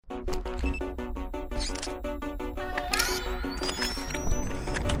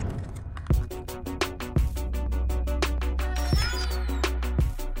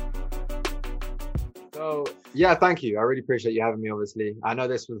Yeah, thank you. I really appreciate you having me, obviously. I know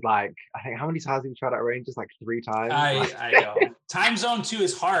this was like, I think how many times have you tried that range? Just like three times. Like, I know. Time zone too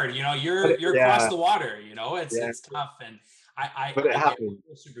is hard. You know, but you're across yeah, the water. You know, yeah, it's tough, and but it I get happened.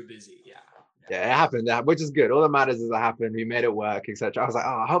 we're super busy. Yeah, yeah. Yeah, it happened, which is good. All that matters is it happened. We made it work, etc. I was like,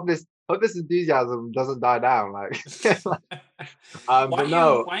 oh, I hope this enthusiasm doesn't die down. Like, but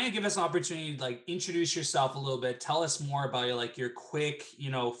no. Why don't you give us an opportunity to like introduce yourself a little bit? Tell us more about your like your quick,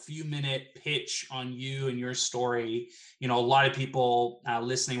 few minute pitch on you and your story. You know, a lot of people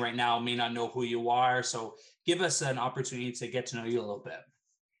listening right now may not know who you are, so give us an opportunity to get to know you a little bit.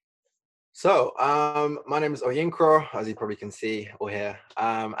 So, my name is Oyinkro, as you probably can see or hear,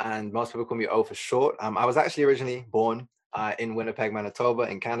 and most people call me O for short. I was actually originally born in Winnipeg, Manitoba,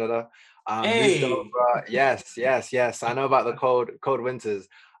 in Canada. Moved over. Hey, Yes, yes, yes. I know about the cold winters.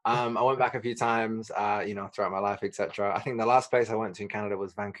 I went back a few times, throughout my life, etc. I think the last place I went to in Canada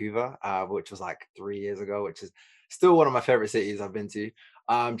was Vancouver, which was like 3 years ago, which is still one of my favorite cities I've been to.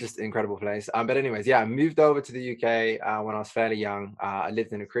 Just incredible place. But anyways, yeah, I moved over to the UK when I was fairly young. I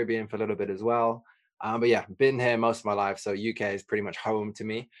lived in the Caribbean for a little bit as well. But yeah, been here most of my life, so UK is pretty much home to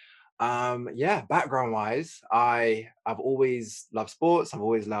me. Yeah, background wise, I've always loved sports. I've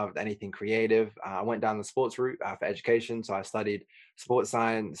always loved anything creative. I went down the sports route for education, so I studied sports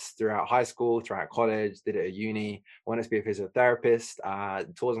science throughout high school, throughout college, did it at uni. Wanted to be a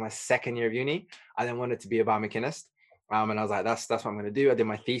physiotherapist. Towards my second year of uni, I then wanted to be a biomechanist. And I was like, that's what I'm going to do. I did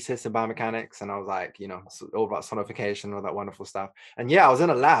my thesis in biomechanics, and I was like, all about sonification, all that wonderful stuff. And yeah, I was in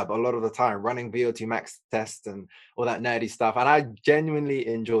a lab a lot of the time running VO2 max tests and all that nerdy stuff. And I genuinely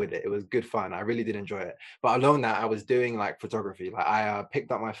enjoyed it. It was good fun. I really did enjoy it. But along that, I was doing like photography. Like I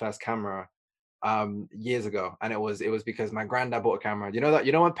picked up my first camera years ago, and it was because my granddad bought a camera. You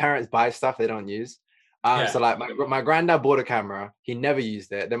know when parents buy stuff they don't use. So yeah, like my granddad bought a camera, he never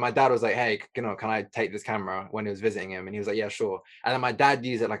used it. Then my dad was like, hey, can I take this camera when he was visiting him? And he was like, yeah, sure. And then my dad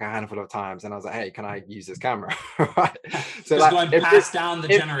used it like a handful of times, and I was like, hey, can I use this camera? Right. So just like going it, past down the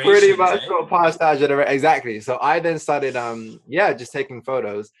it pretty generations, much eh? got passed down exactly. So I then started just taking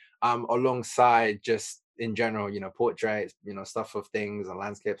photos alongside just in general, portraits, stuff of things and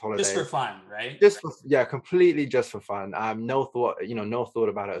landscapes, Just for holidays, fun, right? just for, yeah, completely just for fun. No thought, no thought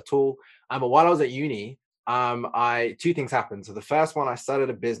about it at all. But while I was at uni, I two things happened. So the first one, I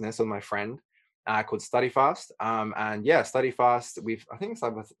started a business with my friend called Study Fast. And yeah, Study Fast. We've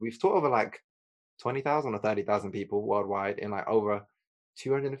taught over like 20,000 or 30,000 people worldwide in like over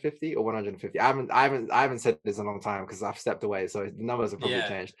 250 or 150. I haven't said this in a long time because I've stepped away, so the numbers have probably Yeah.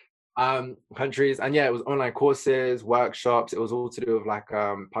 changed. Countries, and yeah, it was online courses, workshops. It was all to do with like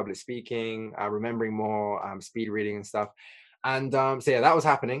public speaking, remembering more, speed reading and stuff. And so yeah, that was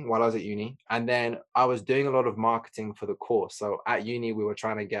happening while I was at uni, and then I was doing a lot of marketing for the course. So at uni, we were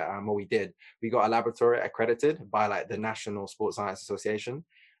trying to get what we did. We got a laboratory accredited by like the National Sports Science Association,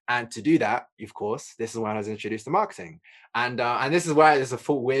 and to do that, of course, this is when I was introduced to marketing, and this is where there's a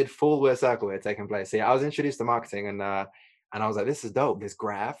full weird circle here taking place. So yeah, I was introduced to marketing, and I was like, this is dope. There's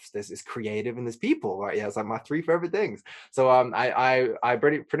graphs, there's creative, and there's people. Right? Yeah, it's like my three favorite things. So I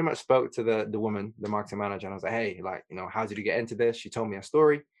pretty much spoke to the woman, the marketing manager, and I was like, hey, like, how did you get into this? She told me a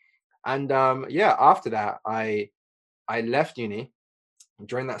story, and yeah, after that, I left uni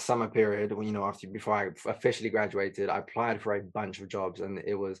during that summer period when after before I officially graduated. I applied for a bunch of jobs, and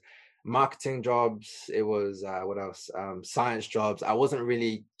it was marketing jobs, it was what else, science jobs. I wasn't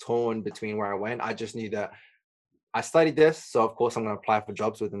really torn between where I went. I just knew that I studied this, so of course I'm going to apply for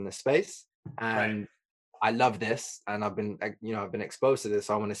jobs within this space, Right. and I love this, and I've been exposed to this,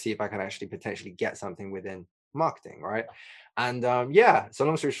 so I want to see if I can actually potentially get something within marketing, right? And yeah, so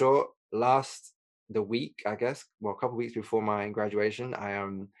long story short, last the week, I guess, well, a couple of weeks before my graduation,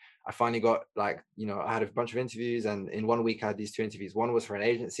 I finally got, like, I had a bunch of interviews, and in one week I had these two interviews. One was for an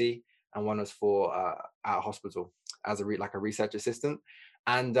agency, and one was for at a hospital as like a research assistant.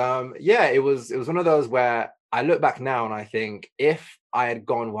 And yeah, it was one of those where I look back now and I think if I had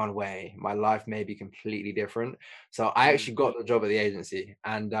gone one way, my life may be completely different. So I Mm. actually got the job at the agency,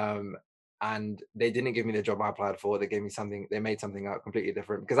 and they didn't give me the job I applied for. They gave me something. They made something out completely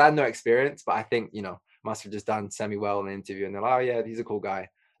different because I had no experience. But I think must have just done semi well in the interview, and they're like, oh yeah, he's a cool guy.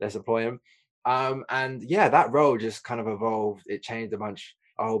 Let's employ him. And yeah, that role just kind of evolved. It changed a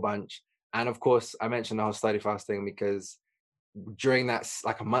whole bunch. And of course, I mentioned the whole study fast thing because during that,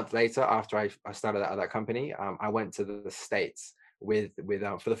 like a month later after I started at that company, I went to the States with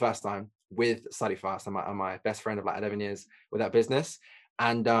for the first time with Study Fast, and my best friend of like 11 years with that business.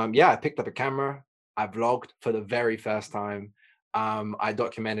 And yeah, I picked up a camera. I vlogged for the very first time. I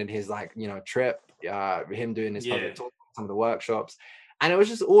documented his, like, trip, him doing his public Yeah. talk, some of the workshops. And it was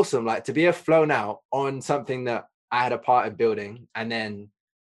just awesome, like to be flown out on something that I had a part of building, and then,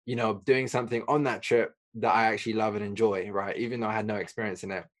 you know, doing something on that trip that I actually love and enjoy, right? Even though I had no experience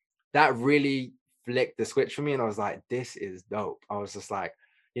in it, that really flicked the switch for me. And I was like, this is dope. I was just like,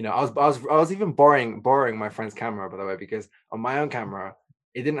 you know, I was even borrowing my friend's camera, by the way, because on my own camera,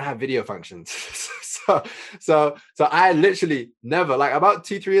 it didn't have video functions. so, so I literally never, like about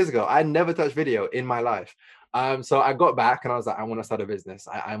 2, 3 years ago, I never touched video in my life. So I got back and I was like, I want to start a business.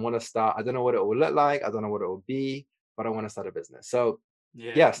 I want to start, I don't know what it will look like. I don't know what it will be, but I want to start a business. So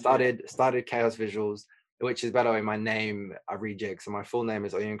yeah, started Chaos Visuals, which is, by the way, my name, a rejig. So my full name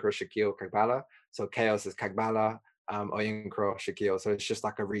is Oyenkro Shaquille Kagbala. So Chaos is Kagbala, Oyenkro Shaquille. So it's just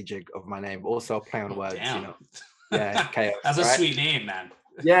like a rejig of my name. Also play on words, damn. you know. Yeah, Chaos. That's a right? sweet name, man.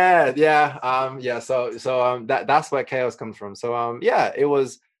 Yeah. Yeah. So that's where Chaos comes from. So yeah,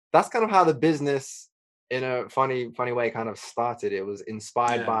 that's kind of how the business, in a funny way, kind of started. It was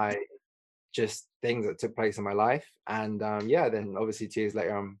inspired by just things that took place in my life, and yeah, then obviously 2 years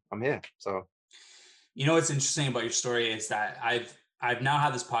later I'm here. So you know what's interesting about your story is that I've now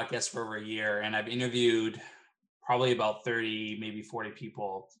had this podcast for over a year, and I've interviewed probably about 30, maybe 40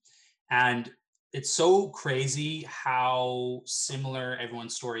 people, and it's so crazy how similar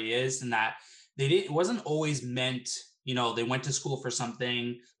everyone's story is, and that it wasn't always meant, you know, they went to school for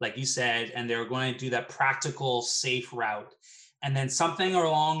something like you said, and they were going to do that practical safe route, and then something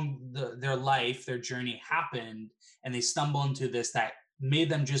along their life, their journey happened, and they stumble into this that made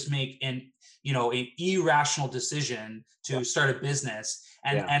them just make an irrational decision to start a business.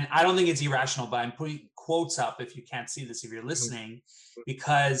 And I don't think it's irrational, but I'm putting quotes up if you can't see this, if you're listening,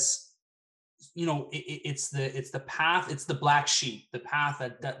 because it's the path, it's the black sheep, the path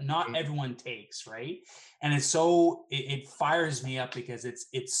that not everyone takes, right? And it's so it fires me up because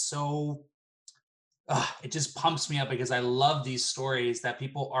it's so it just pumps me up, because I love these stories that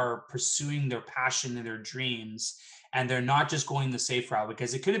people are pursuing their passion and their dreams, and they're not just going the safe route,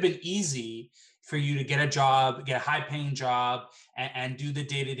 because it could have been easy for you to get a job, get a high paying job, and do the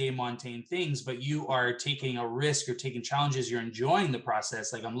day-to-day mundane things, but you are taking a risk, you're taking challenges, you're enjoying the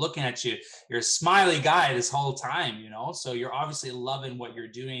process. Like, I'm looking at you, you're a smiley guy this whole time, so you're obviously loving what you're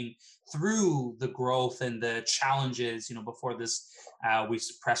doing through the growth and the challenges. Before this, we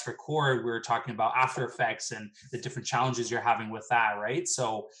press record, we were talking about After Effects and the different challenges you're having with that, right?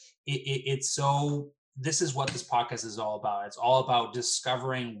 So it's so, this is what this podcast is all about. It's all about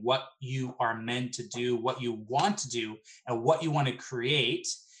discovering what you are meant to do, what you want to do, and what you want to create,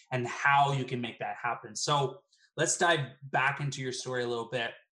 and how you can make that happen. So let's dive back into your story a little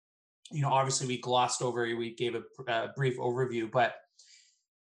bit. Obviously we glossed over, we gave a brief overview, but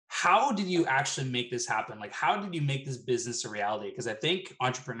how did you actually make this happen? Like, how did you make this business a reality? Because I think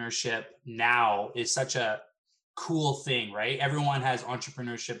entrepreneurship now is such a cool thing, right? Everyone has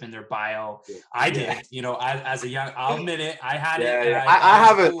entrepreneurship in their bio. I did, as a young, I'll admit it, I had it. And I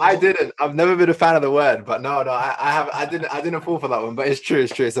haven't, cool. I didn't. I've never been a fan of the word, but no, I didn't fall for that one. But it's true.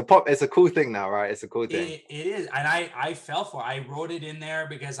 It's a cool thing now, right? It's a cool thing. It is, and I fell for it. I wrote it in there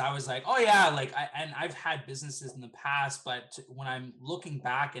because I was like, oh yeah, like I've had businesses in the past, but when I'm looking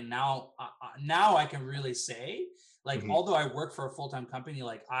back, and now I can really say, like, although I work for a full-time company,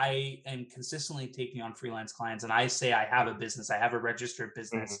 like, I am consistently taking on freelance clients, and I say I have a business, I have a registered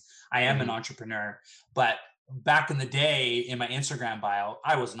business, I am an entrepreneur. But back in the day, in my Instagram bio,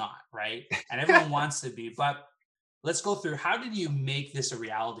 I was not, right? And everyone wants to be. But let's go through, how did you make this a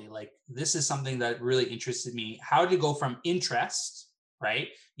reality? Like, this is something that really interested me. How did you go from interest, right?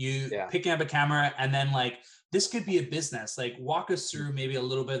 You picking up a camera, and then, like, this could be a business. Like, walk us through maybe a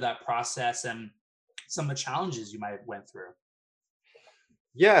little bit of that process and some of the challenges you might have went through.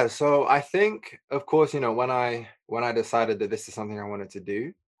 Yeah, so I think, of course, when I decided that this is something I wanted to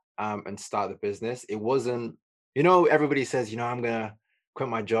do, and start the business, it wasn't, everybody says, I'm gonna quit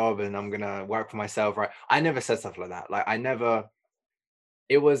my job and I'm gonna work for myself, right? I never said stuff like that. Like,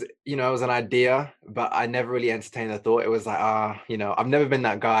 it was, it was an idea, but I never really entertained the thought. It was like, I've never been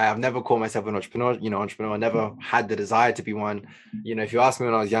that guy. I've never called myself an entrepreneur. I never had the desire to be one. If you ask me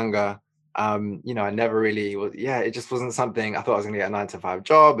when I was younger, I never really was. Yeah, it just wasn't something. I thought I was gonna get a 9 to 5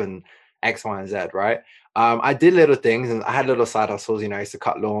 job and X, Y, and Z, right? I did little things, and I had little side hustles. I used to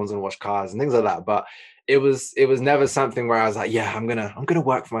cut lawns and wash cars and things like that. But it was never something where I was like, yeah, I'm gonna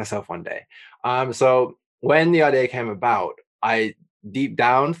work for myself one day. So when the idea came about, I deep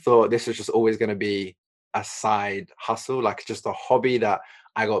down thought this was just always going to be a side hustle, like just a hobby that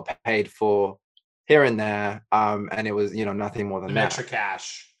I got paid for here and there. And it was, nothing more than some that. Extra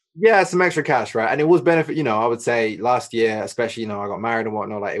cash. Yeah, some extra cash, right? And it was benefit, I would say last year, especially, I got married and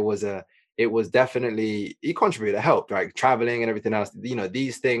whatnot, like it was it was definitely, it contributed, it helped, right? Traveling and everything else,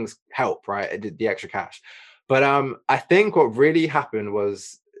 these things help, right? The extra cash. But I think what really happened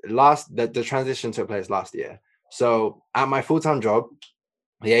was the transition took place last year. So at my full-time job,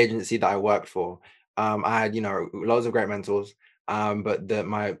 the agency that I worked for, I had, loads of great mentors. But the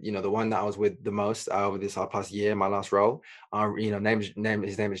one that I was with the most over this past year, my last role, his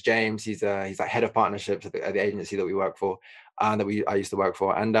name is James. He's like head of partnerships at the agency that we work for, I used to work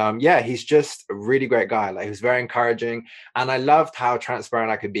for. And yeah, he's just a really great guy. Like, he was very encouraging, and I loved how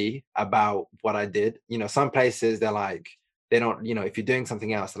transparent I could be about what I did. Some places they're like, they don't, if you're doing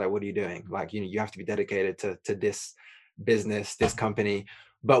something else, they're like, what are you doing? Like, you have to be dedicated to this business, this company.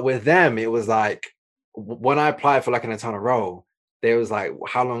 But with them, it was like, when I applied for like an internal role, they was like,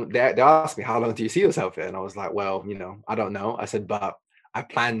 how long, they asked me, how long do you see yourself here? And I was like, well, I don't know. I said, but I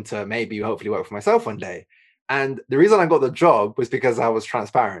plan to maybe hopefully work for myself one day. And the reason I got the job was because I was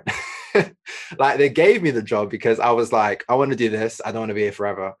transparent. Like, they gave me the job because I was like, I want to do this. I don't want to be here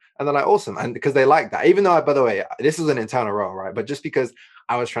forever. And they're like, awesome. And because they like that, even though by the way, this was an internal role, right? But just because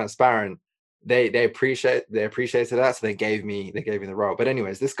I was transparent, they appreciated that. So they gave me the role. But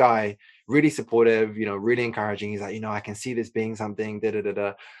anyways, this guy, really supportive, really encouraging. He's like, I can see this being something, da da da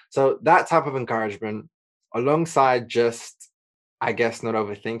da. So that type of encouragement, alongside just, I guess, not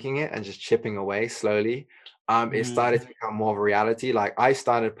overthinking it and just chipping away slowly, it started to become more of a reality. Like, I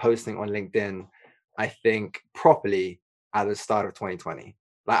started posting on LinkedIn, I think, properly at the start of 2020.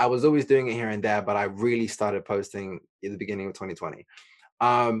 Like, I was always doing it here and there, but I really started posting in the beginning of 2020.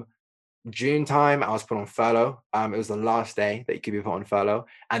 June time, I was put on furlough. It was the last day that you could be put on furlough,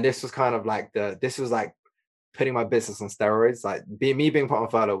 and this was kind of like putting my business on steroids. Like, me being put on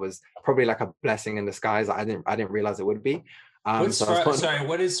furlough was probably like a blessing in disguise. I didn't realize it would be. So I was sorry,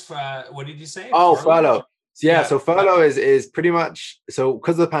 what did you say? Oh, Furlough? furlough. So, yeah, so furlough is pretty much, so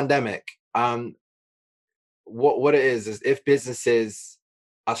because of the pandemic, what it is if businesses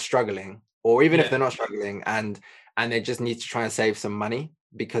are struggling, or even if they're not struggling, and they just need to try and save some money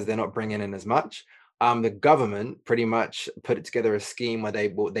because they're not bringing in as much, the government pretty much put together a scheme where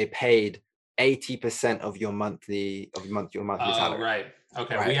they paid 80% of your monthly salary. Right.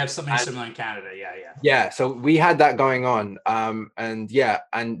 Okay. Right. We have something similar in Canada. Yeah. Yeah, so we had that going on. And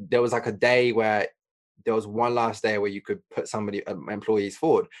there was like a day where there was one last day where you could put employees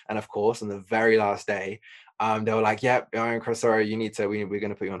forward. And of course, on the very last day, they were like, yeah, Aaron, Chris, sorry, we're going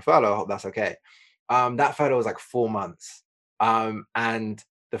to put you on furlough. I hope that's okay. That furlough was like 4 months. And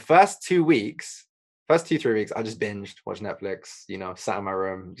the first 2 weeks, 3 weeks, I just binged, watched Netflix, sat in my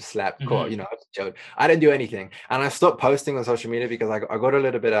room, just slept, chilled. I didn't do anything. And I stopped posting on social media because I got a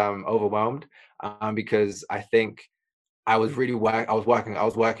little bit overwhelmed, because I think I was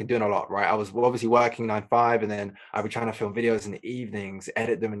working, doing a lot, right? I was obviously working 9 to 5, and then I'd be trying to film videos in the evenings,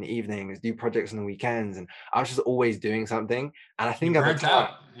 edit them in the evenings, do projects on the weekends, and I was just always doing something. And I think you burnt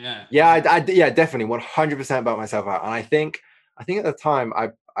out. Yeah. Yeah, definitely 100% about myself out. And I think at the time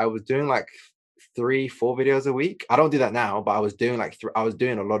I was doing like 3-4 videos a week. I don't do that now, but I was doing I was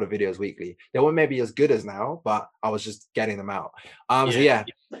doing a lot of videos weekly. They weren't maybe as good as now, but I was just getting them out. So yeah.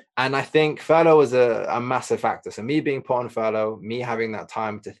 And I think furlough was a massive factor. So me being put on furlough, me having that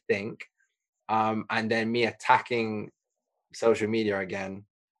time to think, and then me attacking social media again,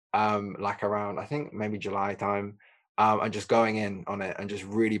 like around, I think maybe July time, and just going in on it and just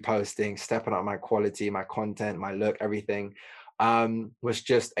really posting, stepping up my quality, my content, my look, everything, was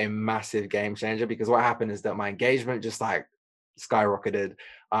just a massive game changer. Because what happened is that my engagement just like skyrocketed.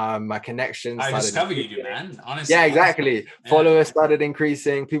 My connections I discovered you, man. Honestly. Yeah, exactly. Yeah. Followers started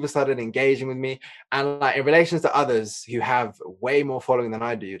increasing, people started engaging with me. And like, in relations to others who have way more following than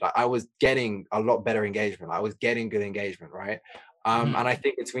I do, like, I was getting a lot better engagement. I was getting good engagement, right? And I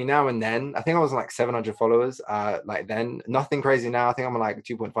think between now and then, I think I was like 700 followers, like then. Nothing crazy now. I think I'm like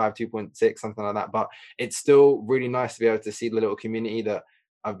 2.5, 2.6, something like that. But it's still really nice to be able to see the little community that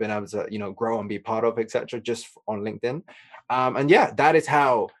I've been able to, grow and be part of, etc., just on LinkedIn. And yeah, that is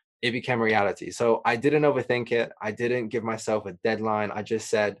how it became a reality. So I didn't overthink it. I didn't give myself a deadline. I just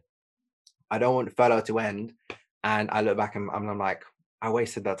said, I don't want furlough to end. And I look back and I'm like, I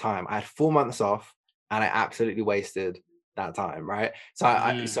wasted that time. I had 4 months off, and I absolutely wasted that time, right? So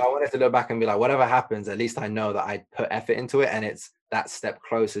I wanted to look back and be like, whatever happens, at least I know that I put effort into it, and it's that step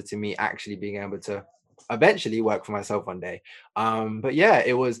closer to me actually being able to eventually work for myself one day. But yeah,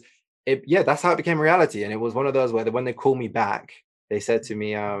 that's how it became reality. And it was one of those where when they called me back, they said to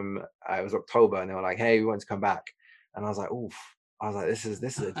me, it was October, and they were like, hey, we want to come back. And I was like, oof. I was like, this is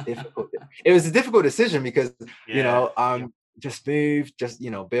a difficult. It was a difficult decision because just moved, just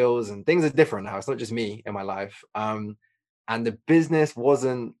bills and things are different now. It's not just me in my life. And the business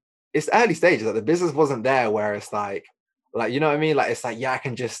wasn't it's early stages. Like the business wasn't there where it's like, you know what I mean? Like, it's like, yeah, I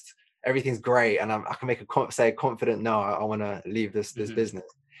can just, everything's great. And I can make say a confident, no, I want to leave this Hmm. business.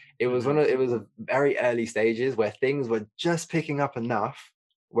 It was Hmm. it was a very early stages where things were just picking up enough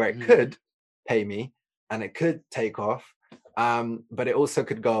where it Hmm. could pay me and it could take off. But it also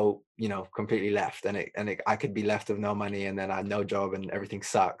could go, completely left, and I could be left with no money, and then I had no job and everything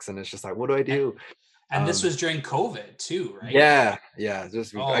sucks. And it's just like, what do I And, do? and this Um, was during COVID too, right? yeah,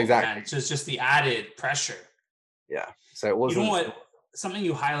 just Oh exactly. man, so it's just the added pressure. Yeah. So it You know wasn't. what? Something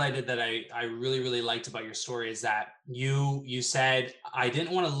you highlighted that I really liked about your story is that you said I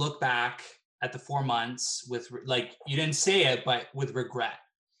didn't want to look back at the 4 months with like you didn't say it, but with regret,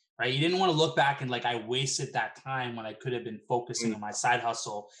 right? You didn't want to look back and like I wasted that time when I could have been focusing Mm, on my side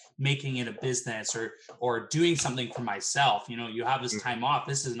hustle, making it a business or doing something for myself. You know, you have this mm, time off.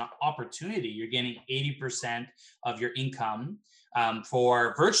 This is an opportunity. You're getting 80% of your income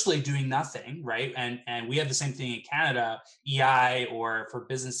for virtually doing nothing, right? And we have the same thing in Canada, EI or for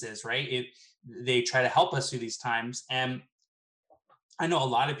businesses, right? They try to help us through these times, and I know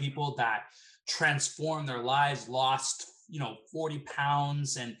a lot of people that transformed their lives, lost 40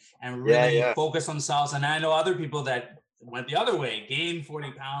 pounds and yeah, really yeah. focused on themselves. And I know other people that went the other way, gained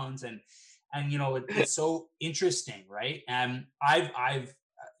 40 pounds and it's so interesting, right? And I've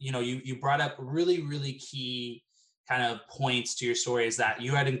you brought up really key kind of points to your story is that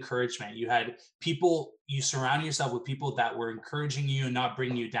you had encouragement, you had people, you surround yourself with people that were encouraging you and not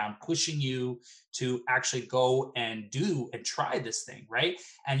bringing you down, pushing you to actually go and do and try this thing, right?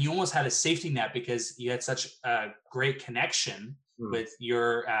 And you almost had a safety net because you had such a great connection Mm, with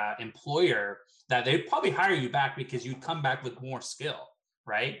your employer that they'd probably hire you back because you'd come back with more skill,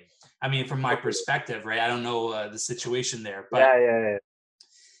 right? I mean, from my probably. perspective, right? I don't know the situation there, but Yeah, yeah, yeah.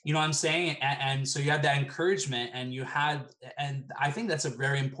 you know what I'm saying? And so you had that encouragement and and I think that's a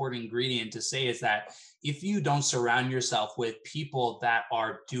very important ingredient to say is that if you don't surround yourself with people that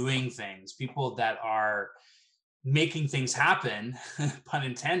are doing things, people that are making things happen, pun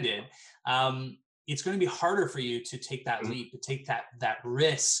intended, it's going to be harder for you to take that Mhm, leap, to take that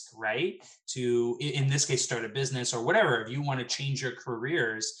risk, right? To in this case start a business or whatever. If you want to change your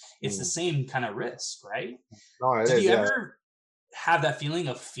careers, it's the mm. same kind of risk, right? No, it Did is. you Yeah. ever have that feeling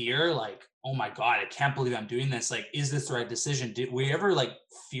of fear, like, oh my god, I can't believe I'm doing this, like, is this the right decision? Were you ever like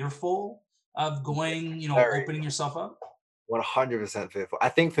fearful of Yeah, going, very opening yourself up? 100% fearful. I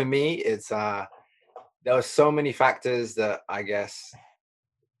think for me, it's there were so many factors that I guess,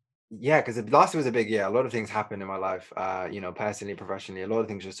 yeah, because last year was a big year. A lot of things happened in my life, personally, professionally. A lot of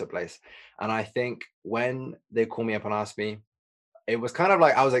things just took place, and I think when they called me up and asked me, it was kind of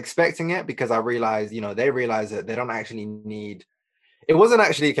like I was expecting it because I realized, they realized that they don't actually need. It wasn't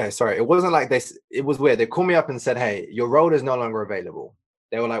actually okay. Sorry, it wasn't like this. It was weird. They called me up and said, "Hey, your role is no longer available."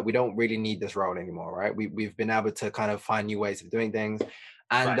 They were like, "We don't really need this role anymore, right? We've been able to kind of find new ways of doing things."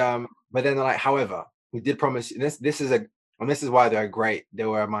 And Right. but then they're like, "However, we did promise you this. This is a and this is why they're great. They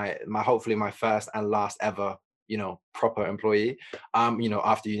were my hopefully my first and last ever." Proper employee,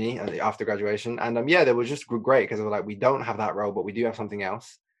 after uni and after graduation. And yeah, they were just great because they were like, we don't have that role, but we do have something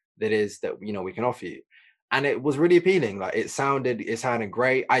else that we can offer you, and it was really appealing. Like it sounded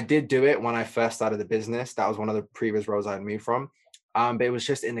great. I did do it when I first started the business. That was one of the previous roles I had moved from. But it was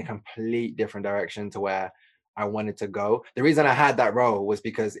just in a complete different direction to where I wanted to go. The reason I had that role was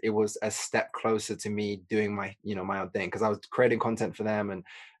because it was a step closer to me doing my own thing, because I was creating content for them and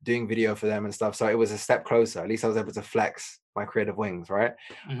doing video for them and stuff. So it was a step closer. At least I was able to flex my creative wings, right?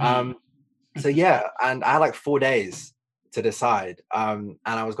 Hmm. Um, so yeah, and I had like 4 days to decide. And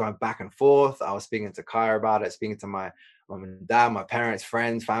I was going back and forth. I was speaking to Kaya about it, speaking to my mom and dad, my parents,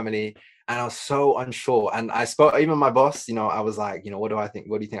 friends, family, and I was so unsure. And I spoke, even my boss, I was like, what do I think?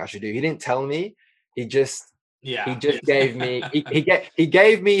 What do you think I should do? He didn't tell me. He just he Yeah. just gave me he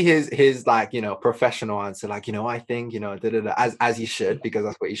gave me his like professional answer, like I think da, da, da, as he should, because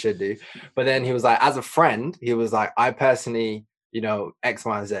that's what he should do. But then he was like, as a friend, he was like, I personally X,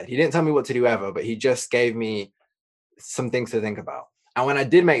 Y, and Z. He didn't tell me what to do ever, but he just gave me some things to think about. And when I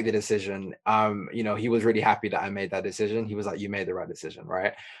did make the decision, he was really happy that I made that decision. He was like, you made the right decision,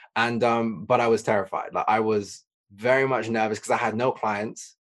 right? And but I was terrified. Like I was very much nervous because I had no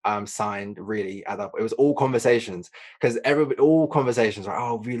clients signed really at that. It was all conversations, because everybody, all conversations were,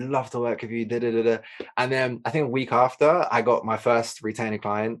 oh, we love to work with you, da, da, da, da. And then I think a week after, I got my first retainer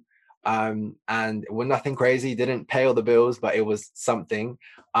client. And it was nothing crazy, didn't pay all the bills, but it was something.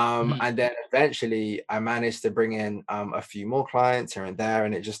 Mhm. And then eventually I managed to bring in a few more clients here and there,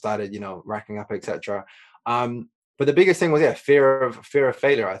 and it just started, racking up, etc. But the biggest thing was, yeah, fear of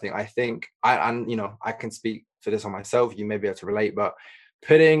failure. I think I can speak for this on myself. You may be able to relate, but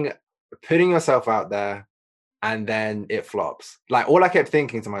putting putting yourself out there and then it flops. Like all I kept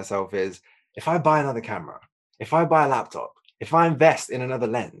thinking to myself is, if I buy another camera, if I buy a laptop, if I invest in another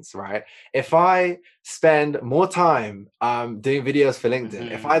lens, right? If I spend more time doing videos for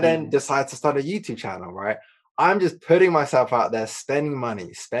LinkedIn, if I then decide to start a YouTube channel, right? I'm just putting myself out there, spending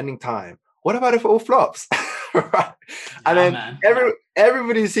money, spending time. What about if it all flops? Right? And Yeah, then man.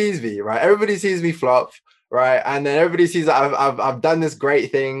 everybody sees me, right? Everybody sees me flop, right? And then everybody sees that I've done this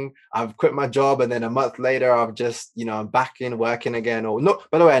great thing. I've quit my job, and then a month later, I've just, I'm back in working again. Or not.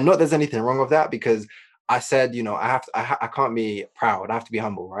 By the way, not there's anything wrong with that, because I said, I can't be proud. I have to be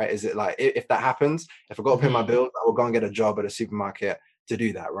humble, right? Is it like, if that happens, if I got to pay my bills, I will go and get a job at a supermarket to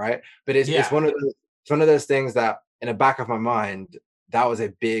do that, right? But it's one of those things that in the back of my mind, that was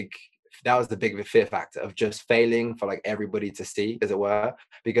the big fear factor of just failing for like everybody to see, as it were.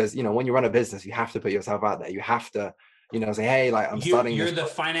 Because when you run a business, you have to put yourself out there. You have to, say, hey, like I'm starting You're this. the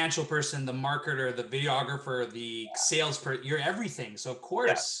financial person, the marketer, the videographer, the salesperson, you're everything. So of Yeah.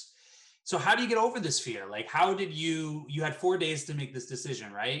 course. So how do you get over this fear? Like, how did you had 4 days to make this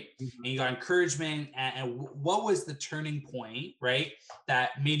decision, right? Mm-hmm. And you got encouragement. And what was the turning point, right?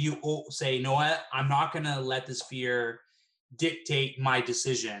 That made you say, you know what? I'm not going to let this fear dictate my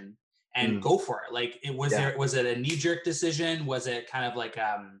decision and go for it. Like, was it a knee jerk decision? Was it kind of like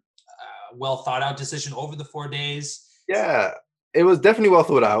a well thought out decision over the 4 days? Yeah, it was definitely well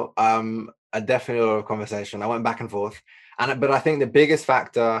thought out. A definitely a lot of conversation. I went back and forth, but I think the biggest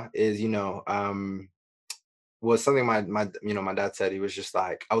factor is, was something my dad said. He was just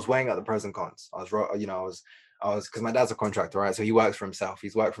like, I was weighing up the pros and cons. I was because my dad's a contractor, right? So he works for himself.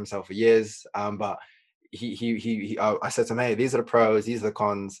 He's worked for himself for years. But I said to him, hey, these are the pros, these are the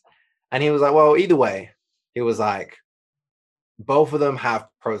cons, and he was like, well, either way, he was like, both of them have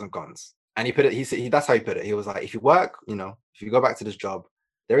pros and cons. And he put it, he said, that's how he put it. He was like, if you work, if you go back to this job,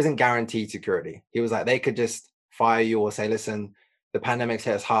 there isn't guaranteed security. He was like, they could just fire you or say, listen, the pandemic's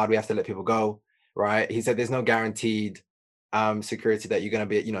hit us hard, we have to let people go, right? He said, there's no guaranteed security that you're going to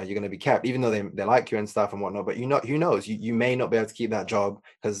be, you're going to be kept, even though they like you and stuff and whatnot. But who knows? You may not be able to keep that job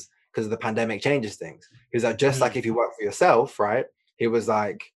because the pandemic changes things. He was like, just like if you work for yourself, right? He was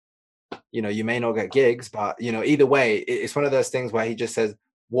like, you may not get gigs, but either way, it's one of those things where he just says,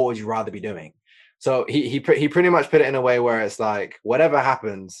 what would you rather be doing? So he pretty much put it in a way where it's like, whatever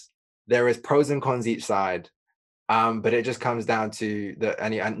happens, there is pros and cons each side. But it just comes down to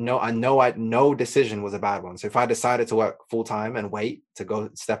no decision was a bad one. So if I decided to work full time and wait to go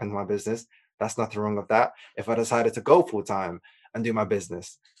step into my business, that's nothing wrong with that. If I decided to go full time and do my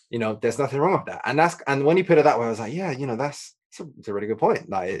business, there's nothing wrong with that. And when he put it that way, I was like, yeah, it's a really good point.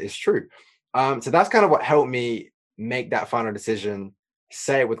 Like, it's true. So that's kind of what helped me make that final decision,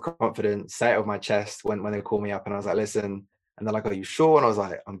 say it with confidence, say it with my chest when they called me up, and I was like, listen, and they're like, are you sure? And I was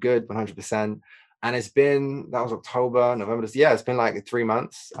like, I'm good, 100%. And that was October, November. It's been like 3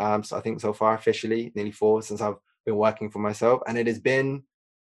 months. So I think so far officially, nearly 4 since I've been working for myself. And it has been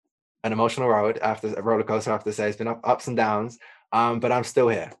an emotional road, after a roller coaster, I have to say. It's been ups and downs. But I'm still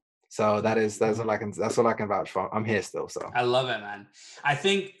here. So that's all I can vouch for. I'm here still. So I love it, man. I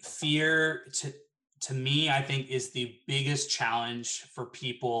think fear to me, I think, is the biggest challenge for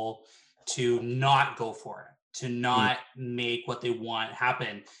people to not go for it, to not make what they want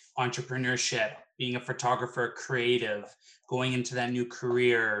happen. Entrepreneurship, being a photographer, creative, going into that new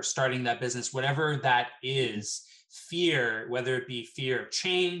career, starting that business, whatever that is, fear, whether it be fear of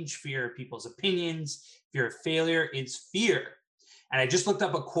change, fear of people's opinions, fear of failure, it's fear. And I just looked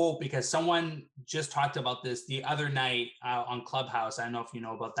up a quote because someone just talked about this the other night on Clubhouse. I don't know if you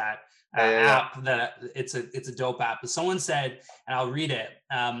know about that app. That it's a dope app. But someone said, and I'll read it: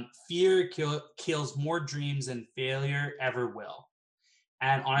 "Fear kills more dreams than failure ever will."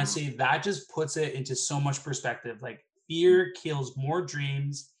 And honestly, that just puts it into so much perspective. Like, fear kills more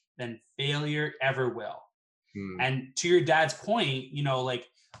dreams than failure ever will. And to your dad's point, like,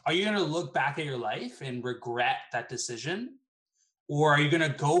 are you going to look back at your life and regret that decision? Or are you going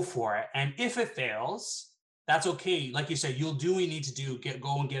to go for it? And if it fails, that's okay. Like you said, you'll do what you need to do,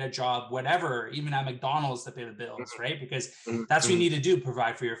 go and get a job, whatever, even at McDonald's to pay the bills, right? Because that's what you need to do,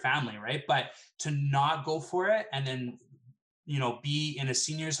 provide for your family, right? But to not go for it and then, be in a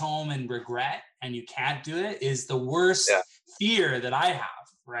senior's home and regret and you can't do it is the worst fear that I have,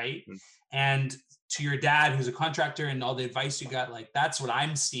 right? And to your dad, who's a contractor, and all the advice you got, like, that's what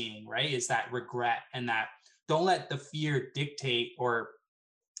I'm seeing, right? Is that regret, and that don't let the fear dictate or,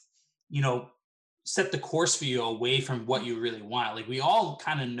 set the course for you away from what you really want. Like, we all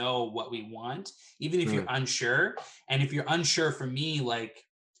kind of know what we want, even if you're unsure. And if you're unsure, for me, like,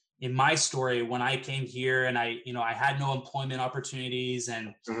 in my story, when I came here and I had no employment opportunities,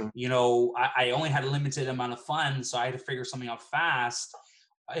 and, Mhm. I only had a limited amount of funds, so I had to figure something out fast.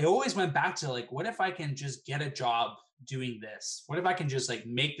 I always went back to like, what if I can just get a job doing this? What if I can just like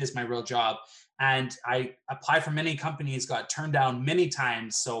make this my real job? And I applied for many companies, got turned down many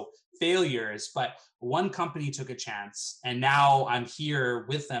times. So failures, but one company took a chance. And now I'm here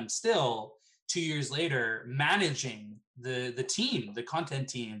with them still 2 years later, managing the team, the content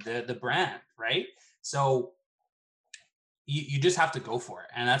team, the brand, right? So you just have to go for it,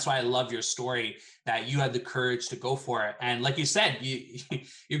 and that's why I love your story, that you had the courage to go for it. And like you said,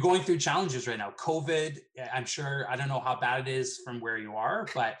 you're going through challenges right now. COVID, I'm sure, I don't know how bad it is from where you are,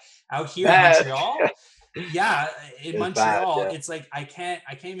 but out here in Bad. Montreal, yeah, in It's bad. Montreal, Yeah. it's like I can't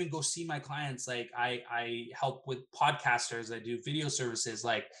even go see my clients. Like I help with podcasters, I do video services.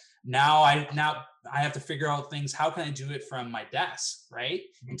 Like now I have to figure out things. How can I do it from my desk, right?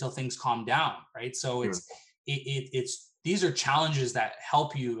 Until things calm down, right? So Mm. it's these are challenges that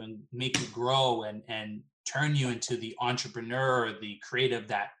help you and make you grow and turn you into the entrepreneur or the creative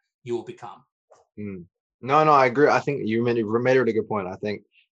that you will become. Mm. No, no, I agree. I think you made a really good point. I think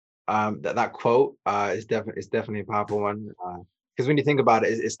that quote is definitely a powerful one. Because when you think about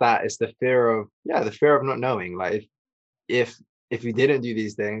it, it's the fear of, yeah, the fear of not knowing. Like if if you didn't do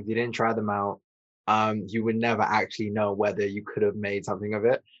these things, you didn't try them out, you would never actually know whether you could have made something of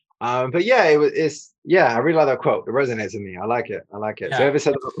it. But yeah, it's yeah, I really like that quote. It resonates with me. I like it. I like it. So Yeah. whoever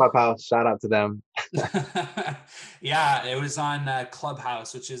said it on Clubhouse, shout out to them. Yeah, it was on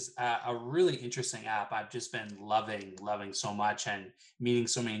Clubhouse, which is a really interesting app. I've just been loving so much, and meeting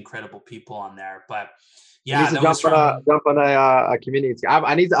so many incredible people on there. But We need yeah, to that was from. jump on a community.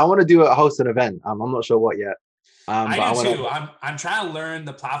 I want to do a host an event. I'm not sure what yet. I But I do want too. to. I'm trying to learn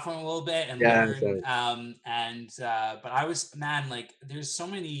the platform a little bit and Yeah. learn So and but I was, man, like there's so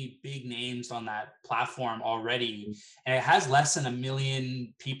many big names on that platform already, and it has less than 1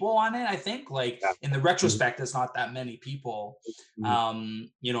 million people on it, I think. Like yeah. in the Mhm, retrospect, it's not that many people mhm,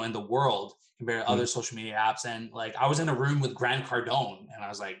 in the world compared to mhm. other social media apps. And like I was in a room with Grant Cardone, and I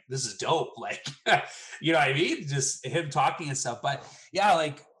was like, this is dope. Like you know what I mean? Just him talking and stuff. But yeah,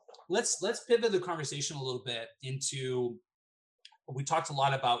 like let's pivot the conversation a little bit into, we talked a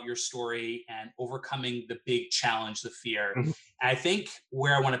lot about your story and overcoming the big challenge, the fear. Mhm. And I think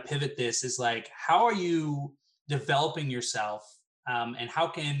where I want to pivot this is like, how are you developing yourself, and how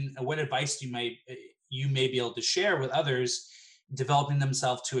can what advice you may be able to share with others developing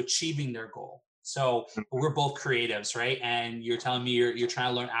themselves to achieving their goal? So we're both creatives, right? And you're telling me you're trying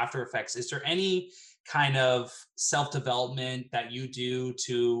to learn After Effects. Is there any kind of self-development that you do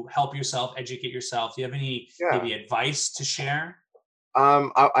to help yourself educate yourself? Do you have any Yeah. maybe advice to share?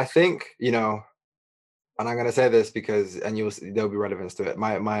 I think, and I'm gonna say this because, and there'll be relevance to it.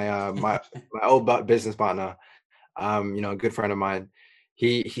 My old business partner, a good friend of mine,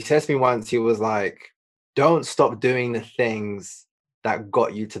 he says to me once, he was like, "Don't stop doing the things that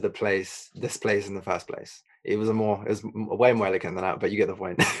got you to this place in the first place." It was way more elegant than that, but you get the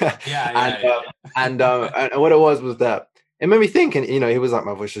point. Yeah, and yeah, yeah. and what it was that it made me think, and he was like,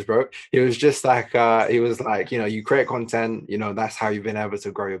 my voice just broke. He was like, you create content, that's how you've been able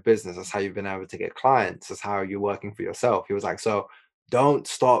to grow your business. That's how you've been able to get clients. That's how you're working for yourself. He was like, so don't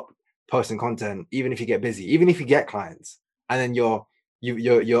stop posting content, even if you get busy, even if you get clients, and then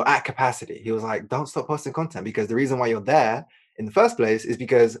you're at capacity. He was like, don't stop posting content, because the reason why you're there in the first place is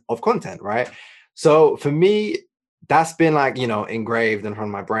because of content, right? So for me, that's been like, engraved in front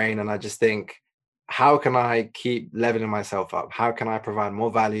of my brain. And I just think, how can I keep leveling myself up? How can I provide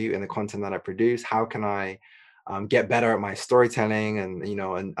more value in the content that I produce? How can I get better at my storytelling, and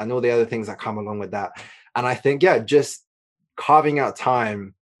and all the other things that come along with that? And I think, yeah, just carving out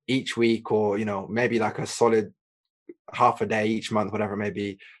time each week, or maybe like a solid half a day each month, whatever it may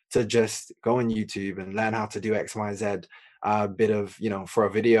be, to just go on YouTube and learn how to do X, Y, Z, bit of, for a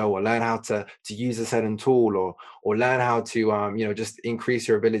video, or learn how to use a certain tool, or learn how to just increase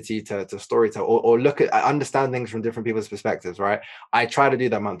your ability to storytell, or look at understand things from different people's perspectives, right? I try to do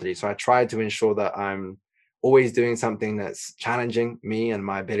that monthly. So I try to ensure that I'm always doing something that's challenging me and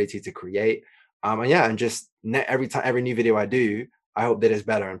my ability to create. And yeah, and just every new video I do, I hope that it's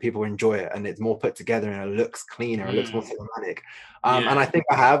better and people enjoy it, and it's more put together and it looks cleaner, it looks more Mm, cinematic. And I yeah. think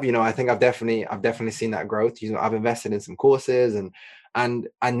I think I've definitely seen that growth. I've invested in some courses, and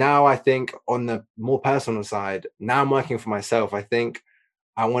now I think on the more personal side, now I'm working for myself. I think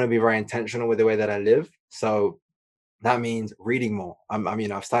I want to be very intentional with the way that I live. So that means reading more.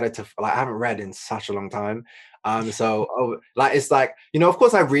 I've started to, like, I haven't read in such a long time. Like, it's like, of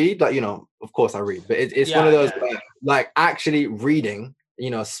course I read, like, of course I read, but it's one of Yeah, those yeah. where, like, actually reading,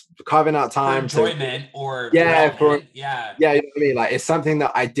 carving out for time enjoyment or yeah, development. Yeah. yeah, you know what I mean? Like, it's something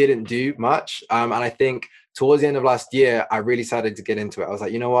that I didn't do much. And I think towards the end of last year, I really started to get into it. I was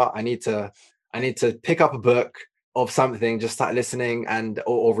like, you know what? I need to pick up a book of something, just start listening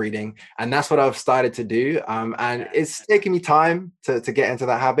or reading. And that's what I've started to do. And it's taken me time to get into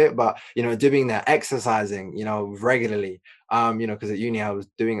that habit, but, doing that, exercising, regularly, because at uni I was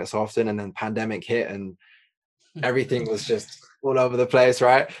doing it so often, and then pandemic hit and everything was just all over the place,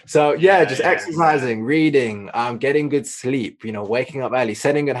 right? So yeah, just exercising, reading, getting good sleep, waking up early,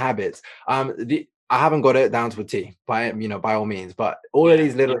 setting good habits. I haven't got it down to a T by all means, but all of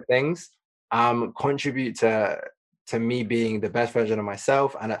these little things contribute to me being the best version of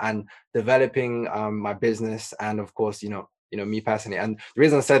myself and developing my business, and of course, me personally. And the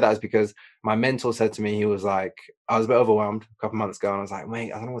reason I said that is because my mentor said to me, he was like, I was a bit overwhelmed a couple months ago, and I was like,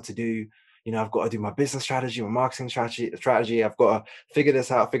 mate, I don't know what to do. I've got to do my business strategy, my marketing strategy. I've got to figure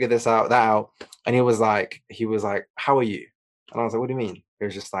this out, that out. And he was like, how are you? And I was like, what do you mean? He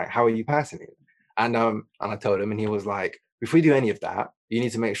was just like, how are you personally? And I told him, and he was like, if we do any of that, you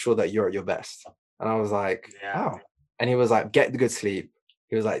need to make sure that you're at your best. And I was like, oh. And he was like, get the good sleep.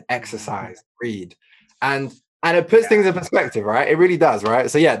 He was like, exercise, read. And it puts things in perspective, right? It really does,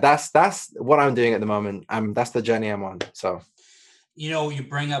 right? So yeah, that's what I'm doing at the moment. That's the journey I'm on. So you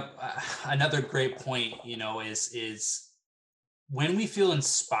bring up another great point, is when we feel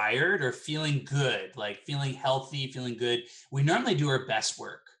inspired or feeling good, like feeling healthy, feeling good, we normally do our best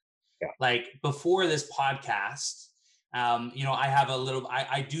work. Yeah. Like before this podcast, I have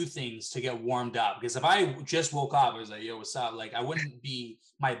I do things to get warmed up, because if I just woke up, I was like, yo, what's up? Like, I wouldn't be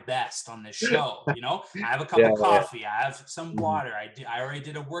my best on this show. I have a cup of coffee, I have some water. I already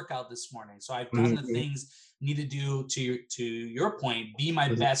did a workout this morning. So I've done the things need to do to your point, be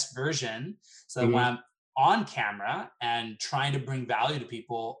my best version. So that when I'm on camera and trying to bring value to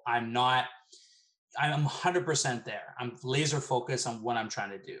people, I'm 100% there. I'm laser focused on what I'm trying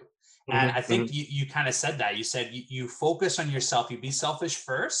to do. And I think you kind of said that. You said you focus on yourself, you be selfish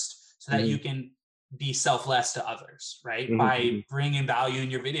first so that you can be selfless to others, right? By bringing value in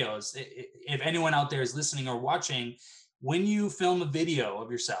your videos. If anyone out there is listening or watching, when you film a video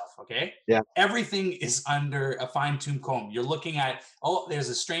of yourself, okay? Yeah. Everything is under a fine-tuned comb. You're looking at, oh, there's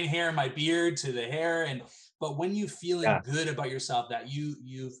a straight hair in my beard to the hair. But when you feeling good about yourself, that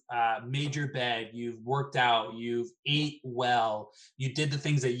you've made your bed, you've worked out, you've ate well, you did the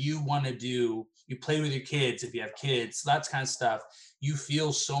things that you want to do, you play with your kids if you have kids, that kind of stuff, you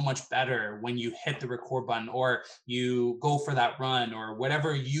feel so much better when you hit the record button or you go for that run or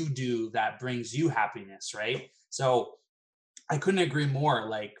whatever you do that brings you happiness, right? So I couldn't agree more.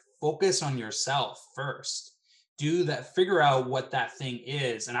 Like, focus on yourself first. Do that, figure out what that thing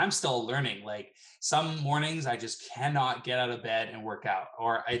is. And I'm still learning. Like, some mornings I just cannot get out of bed and work out,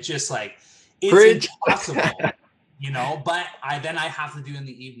 or it's just like, it's impossible, but I have to do in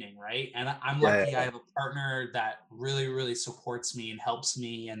the evening. Right. And I'm lucky I have a partner that really, really supports me and helps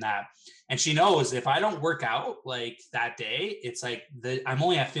me, and she knows if I don't work out like that day, it's like I'm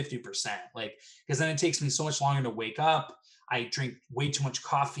only at 50%, like, because then it takes me so much longer to wake up. I drink way too much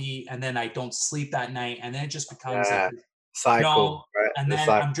coffee, and then I don't sleep that night. And then it just becomes like cycle, right? And then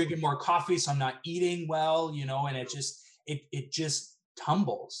I'm drinking more coffee, so I'm not eating well, and it just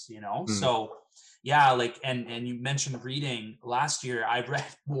tumbles, So yeah, like, and you mentioned reading. Last year, I read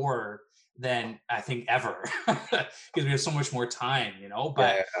more than I think ever because we have so much more time,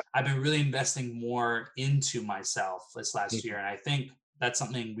 but I've been really investing more into myself this last year. And I think that's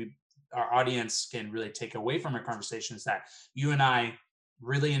something our audience can really take away from our conversation, is that you and I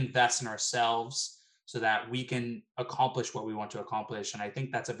really invest in ourselves so that we can accomplish what we want to accomplish. And I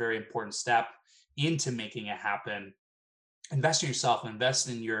think that's a very important step into making it happen. Invest in yourself, invest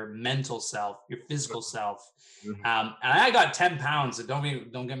in your mental self, your physical self. And I got 10 pounds,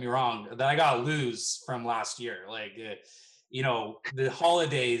 don't get me wrong, that I got to lose from last year. Like, the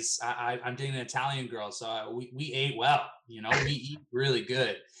holidays, I'm dating an Italian girl, so we ate well, we eat really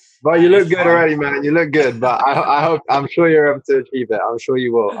good. But you look good already, man. You look good. But I'm sure you're able to achieve it. I'm sure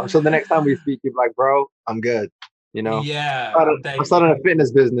you will. I'm sure the next time we speak, you're like, bro, I'm good. Yeah. I'm starting a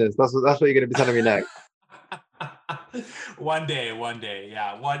fitness business. That's what you're going to be telling me next. One day.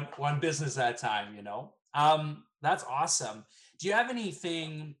 Yeah. One business at a time, That's awesome. Do you have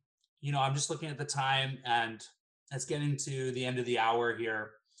anything, I'm just looking at the time and it's getting to the end of the hour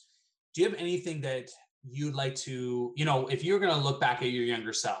here. Do you have anything that you'd like to, if you're going to look back at your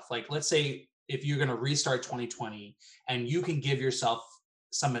younger self, like, let's say if you're going to restart 2020 and you can give yourself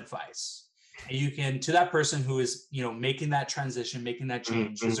some advice, and you can, to that person who is, making that transition, making that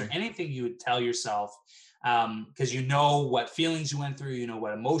change, is there anything you would tell yourself because you know what feelings you went through, you know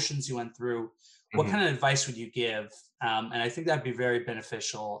what emotions you went through. What Mhm. kind of advice would you give? And I think that'd be very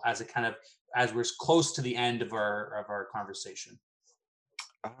beneficial as a kind of as we're close to the end of our conversation.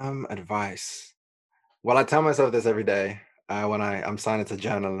 Advice. Well, I tell myself this every day when I'm signing to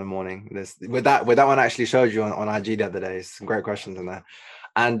journal in the morning. This with that one I actually showed you on IG the other day. Some great questions in there,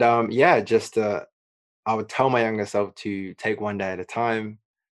 and yeah, just I would tell my younger self to take one day at a time,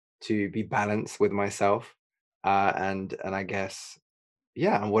 to be balanced with myself, and I guess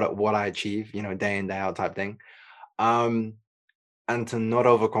yeah, and what I achieve, day in day out type thing, um, and to not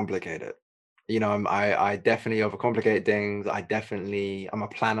overcomplicate it. I definitely overcomplicate things. I'm a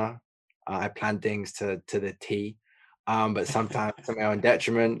planner. I plan things to the T. But sometimes to my own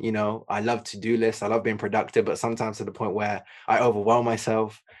detriment, I love to-do lists. I love being productive, but sometimes to the point where I overwhelm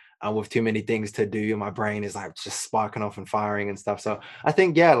myself with too many things to do. My brain is like just sparking off and firing and stuff. So I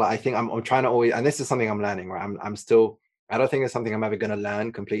think, yeah, like I think I'm trying to always, and this is something I'm learning, right? I'm still, I don't think it's something I'm ever going to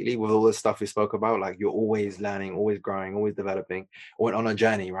learn completely with all the stuff we spoke about. Like you're always learning, always growing, always developing, or on a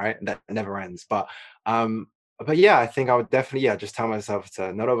journey, right? That never ends. Um, but yeah, I think I would definitely, yeah, just tell myself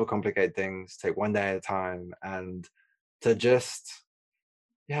to not overcomplicate things, take one day at a time, and to just,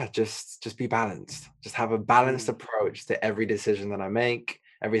 yeah, just be balanced. Just have a balanced Mm, approach to every decision that I make,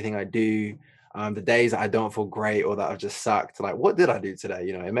 everything I do. The days that I don't feel great or that I've just sucked, like what did I do today?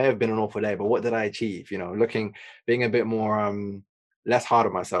 It may have been an awful day, but what did I achieve? Being a bit more less hard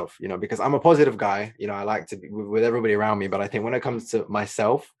on myself, because I'm a positive guy. I like to be with everybody around me, but I think when it comes to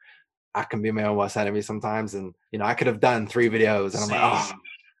myself, I can be my own worst enemy sometimes. And I could have done 3 videos and I'm like, oh, same.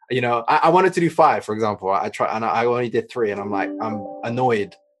 I wanted to do 5, for example. I try and I only did 3, and I'm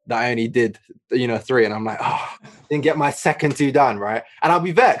annoyed that I only did 3, and I'm like, oh, didn't get my second 2 done, right? And I'll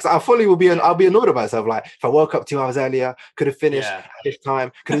be vexed. I'll be annoyed at myself. Like if I woke up 2 hours earlier, could have finished Yeah. at this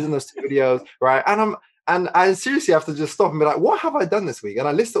time, could have done those 2 videos, right? And I seriously have to just stop and be like, what have I done this week? And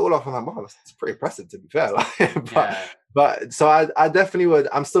I list it all off, and I'm like, wow, that's pretty impressive, to be fair. Like, Yeah. but so I definitely would.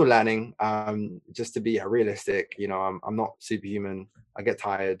 I'm still learning. Just to be realistic, I'm not superhuman. I get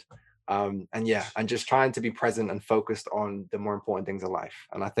tired. And yeah, and just trying to be present and focused on the more important things in life.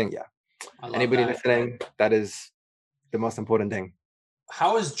 And I think, yeah, I love anybody that. listening, that is the most important thing.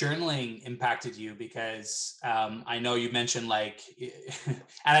 How has journaling impacted you? Because I know you mentioned like,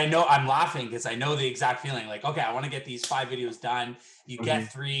 and I know I'm laughing because I know the exact feeling. Like, okay, I want to get these 5 videos done. You Mhm,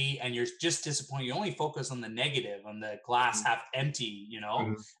 get 3, and you're just disappointed. You only focus on the negative, on the glass half empty.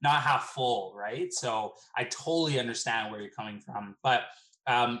 mhm. Not half full, right? So I totally understand where you're coming from. But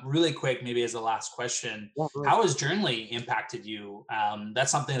really quick, maybe as a last question, Yeah, how nice. has journaling impacted you?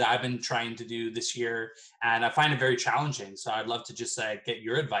 That's something that I've been trying to do this year, and I find it very challenging. So I'd love to just get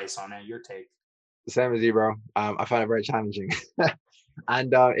your advice on it, your take. The same as you, bro. I find it very challenging.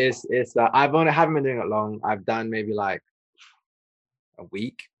 And it's haven't been doing it long. I've done maybe like a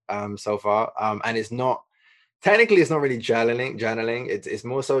week so far. And it's not technically, it's not really journaling. It's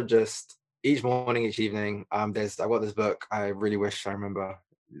more so just each morning, each evening. I got this book. I really wish I remember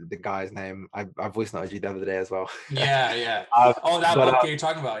the guy's name. I voice noted you the other day as well. Yeah, yeah. uh, Oh, that but book you're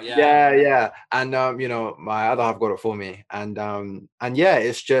talking about. Yeah. yeah, yeah. And my other half got it for me. And yeah,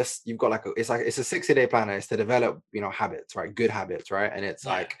 it's just you've got it's a 60-day planner. It's to develop, habits, right? Good habits, right? And it's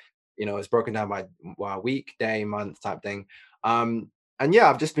Yeah. like, it's broken down by week, day, month type thing. Um, and yeah,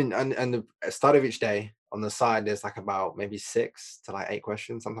 I've just been and the start of each day on the side, there's like about maybe 6 to like 8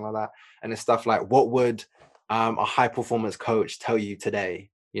 questions, something like that. And it's stuff like, what would a high performance coach tell you today?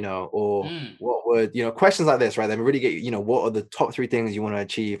 Or Mm, what would questions like this, right? They really get what are the top 3 things you want to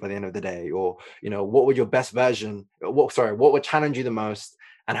achieve by the end of the day? Or what would your best version what would challenge you the most,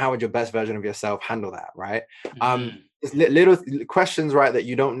 and how would your best version of yourself handle that, right? hmm It's little questions, right, that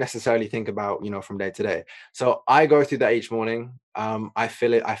you don't necessarily think about from day to day. So I go through that each morning. I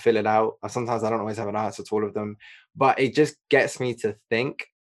fill it out. Sometimes I don't always have an answer to all of them, but it just gets me to think.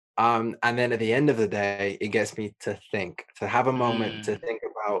 And then at the end of the day, it gets me to have a moment to mm, think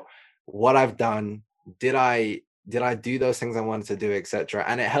about what I've done. Did I do those things I wanted to do, etc.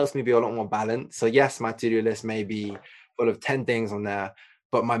 And it helps me be a lot more balanced. So yes, my to-do list may be full of 10 things on there,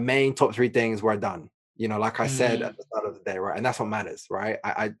 but my main top 3 things were done. Like I said at mm. the start of the day, right? And that's what matters, right?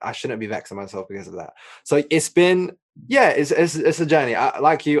 I shouldn't be vexing myself because of that. So it's been, yeah, it's a journey.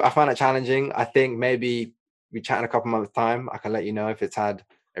 Like you, I find it challenging. I think maybe we chat in a couple months time. I can let you know if it's had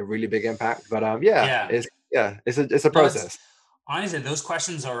a really big impact. But Yeah. it's a No, it's process. honestly, those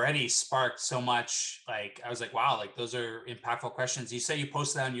questions already sparked so much. Like, I was like, wow, like those are impactful questions. You say you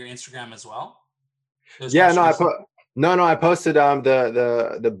posted that on your Instagram as well? Those Yeah, no, I questions? put No, I posted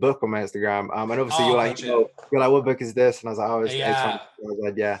the book on my Instagram. And obviously Oh, gotcha. you're like, what book is this? And I was like, oh, it's fun. Yeah. I was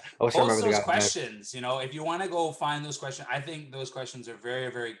like, yeah. I wish I Post remember the those guy's name. questions, if you want to go find those questions. I think those questions are very,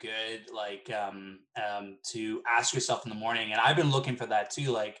 very good, like to ask yourself in the morning. And I've been looking for that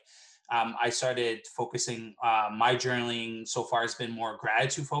too. Like I started focusing, my journaling so far has been more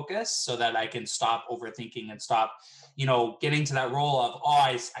gratitude focused, so that I can stop overthinking and stop, getting to that role of, oh,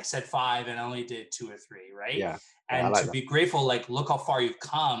 I said 5 and I only did 2 or 3, right? Yeah. Yeah, I And like to that. be grateful, like look how far you've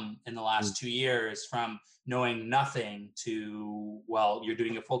come in the Mm, last 2 years, from knowing nothing to, well, you're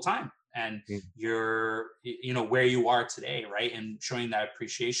doing it full time, and mm. you're, where you are today, right? And showing that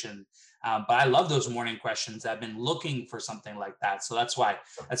appreciation. But I love those morning questions. I've been looking for something like that, so that's why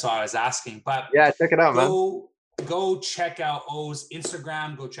I was asking. But Yeah, check it out, man. go go check out O's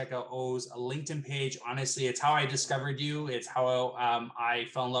Instagram, go check out O's LinkedIn page. Honestly, it's how I discovered you. It's how I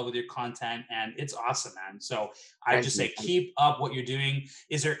fell in love with your content, and it's awesome, man. So I Thank just you. say keep up what you're doing.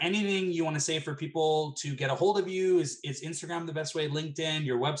 Is there anything you want to say for people to get a hold of you? Is Instagram the best way? LinkedIn,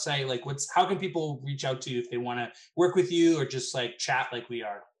 your website? Like, how can people reach out to you if they want to work with you or just like chat like we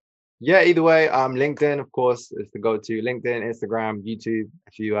are? Yeah, either way, LinkedIn, of course, is the go-to. LinkedIn, Instagram, YouTube.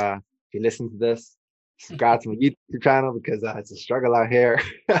 If you listen to this, subscribe to my YouTube channel because it's a struggle out here.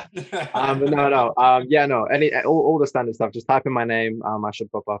 But no. Yeah, no. All the standard stuff. Just type in my name. I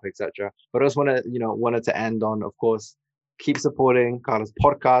should pop up, etc. But I just wanted to end on, of course, keep supporting Carlos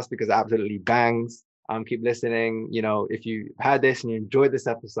podcast because it absolutely bangs. Keep listening. If you had this and you enjoyed this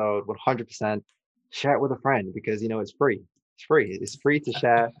episode, 100% share it with a friend because it's free. It's free. It's free to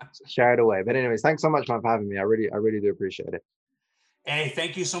share. So share it away. But anyways, thanks so much, man, for having me. I really do appreciate it. Hey,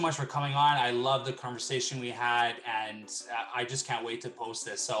 thank you so much for coming on. I love the conversation we had, and I just can't wait to post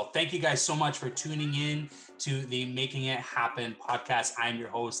this. So, thank you guys so much for tuning in to the Making It Happen podcast. I'm your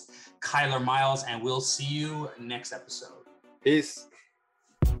host, Kyler Miles, and we'll see you next episode. Peace.